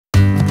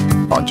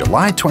On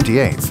July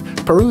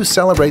 28th, Peru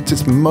celebrates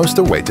its most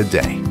awaited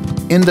day,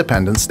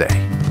 Independence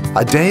Day,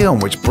 a day on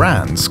which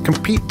brands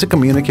compete to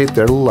communicate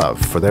their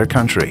love for their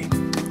country,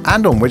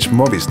 and on which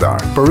Movistar,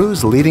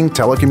 Peru's leading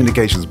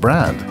telecommunications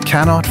brand,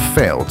 cannot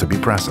fail to be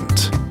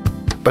present.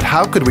 But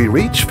how could we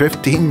reach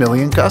 15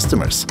 million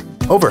customers?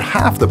 Over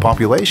half the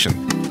population.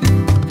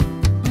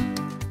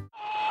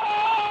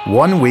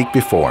 1 week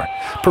before,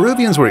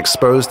 Peruvians were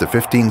exposed to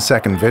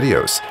 15-second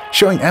videos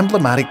showing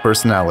emblematic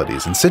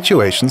personalities and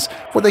situations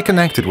where they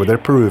connected with their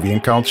Peruvian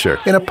culture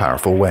in a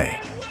powerful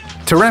way.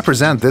 To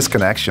represent this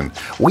connection,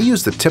 we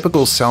used the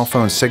typical cell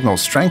phone signal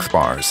strength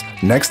bars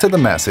next to the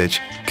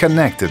message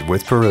 "Connected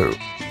with Peru,"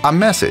 a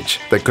message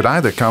that could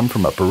either come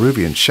from a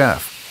Peruvian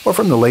chef or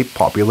from the late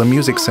popular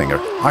music singer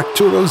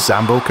Arturo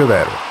Zambo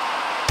Quevedo.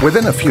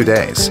 Within a few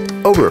days,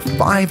 over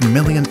 5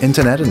 million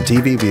internet and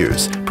TV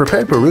views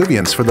prepared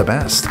Peruvians for the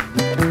best.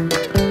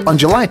 On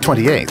July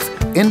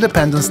 28th,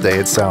 Independence Day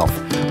itself,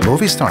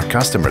 Movistar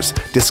customers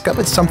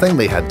discovered something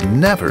they had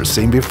never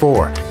seen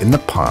before in the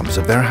palms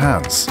of their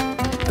hands.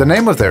 The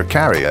name of their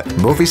carrier,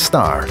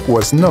 Movistar,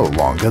 was no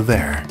longer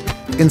there.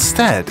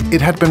 Instead,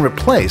 it had been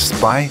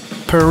replaced by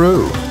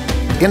Peru.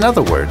 In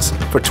other words,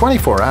 for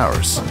 24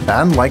 hours,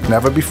 and like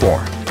never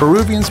before,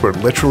 Peruvians were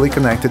literally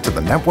connected to the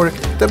network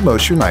that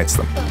most unites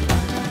them,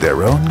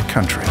 their own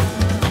country.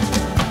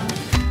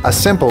 A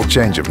simple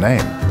change of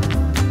name,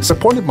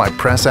 supported by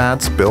press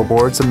ads,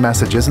 billboards, and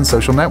messages in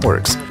social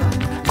networks,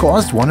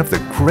 caused one of the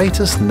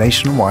greatest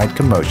nationwide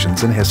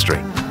commotions in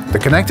history. The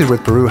Connected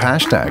with Peru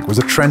hashtag was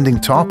a trending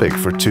topic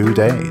for 2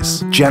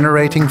 days,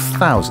 generating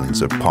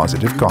thousands of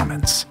positive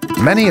comments.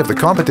 Many of the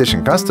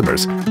competition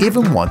customers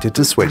even wanted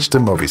to switch to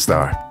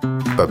Movistar.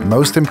 But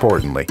most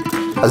importantly,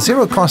 a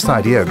zero-cost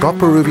idea got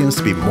Peruvians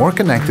to be more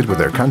connected with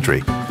their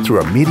country through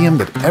a medium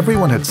that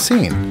everyone had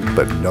seen,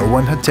 but no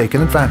one had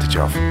taken advantage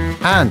of.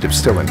 And if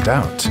still in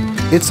doubt,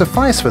 it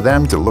sufficed for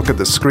them to look at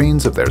the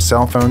screens of their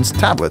cell phones,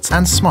 tablets,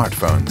 and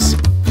smartphones.